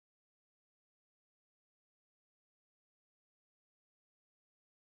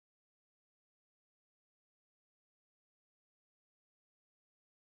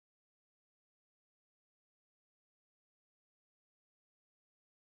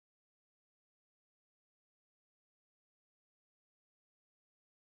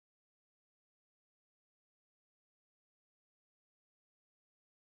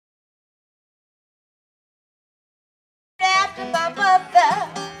back to my mother.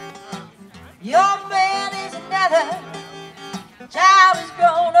 Your man is another. Child is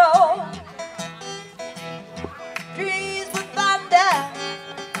grown old. Trees with thunder,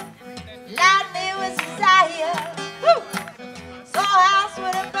 lightning with desire. Woo! Saw a house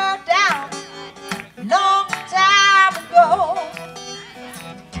when it burned down long time ago.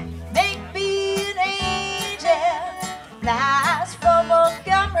 Make me an angel, flies from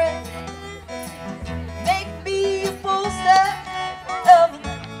Montgomery. Make me a poster of an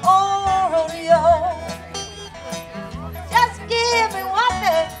old rodeo. Just give me one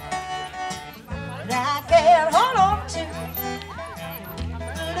thing that I can't hold on to.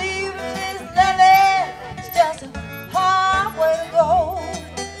 Believing this loving is just a hard way to go.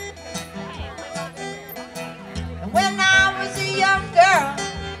 And when I was a young girl,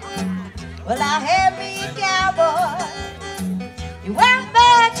 well, I had me a cowboy. You went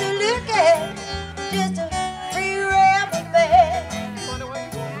back to looking just a free rambling man.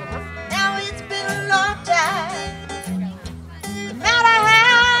 Now it's been a long time. No matter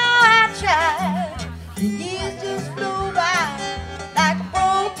how I tried, the years just flew by like a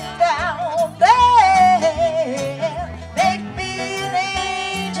broken down band. Make me an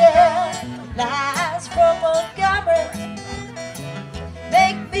angel, lies from Montgomery.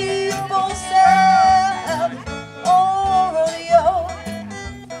 Make me a monster of old rodeo.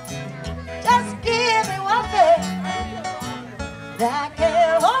 Just give me one thing that I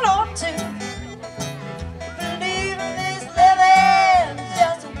can't hold on to. Believing this living is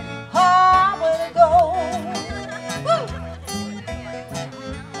just a hard way to go. Woo.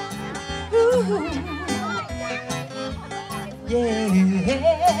 Ooh. Yeah.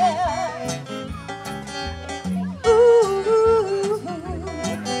 Yeah. Ooh.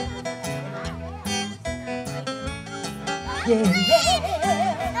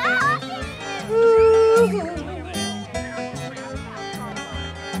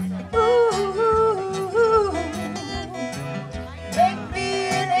 Ooh. Make me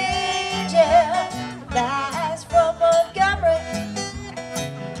an angel, lies from Montgomery.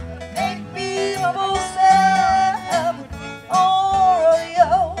 Make me a monster of an old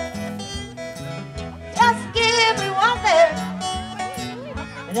rodeo. Just give me one thing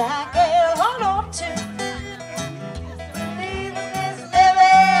that I can't hold on to.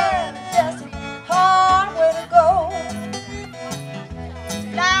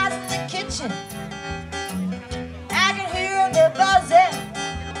 I can hear them buzzing,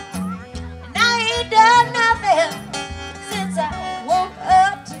 and I ain't done nothing since I woke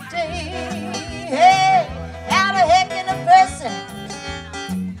up today. Hey, how the heck can a person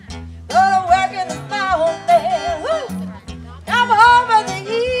go to work in the mountain, come home in the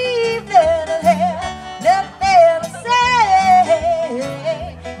evening and have nothing to say?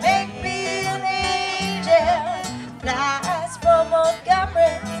 Make me an angel, flies from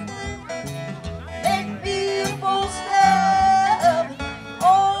Montgomery.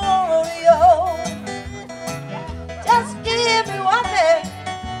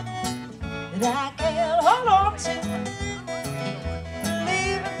 I can't hold on to.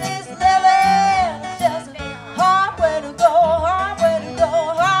 Believing this living is just a hard way to go, hard way to go,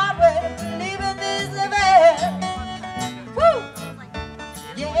 hard way to believing this living. Woo!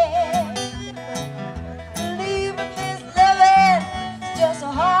 Yeah. Believing this living is just a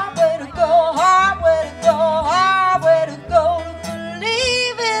hard way to go, hard way to go, hard way to go to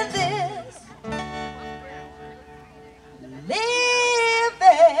believe in this living.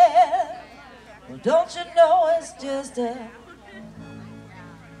 Well, don't you know it's just a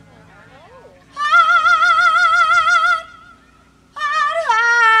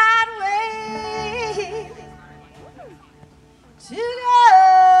hard way to go,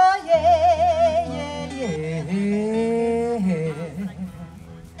 yeah, yeah, yeah.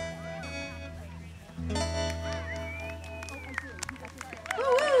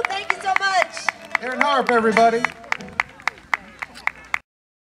 Woo-hoo, thank you so much. Erin Harpe, everybody.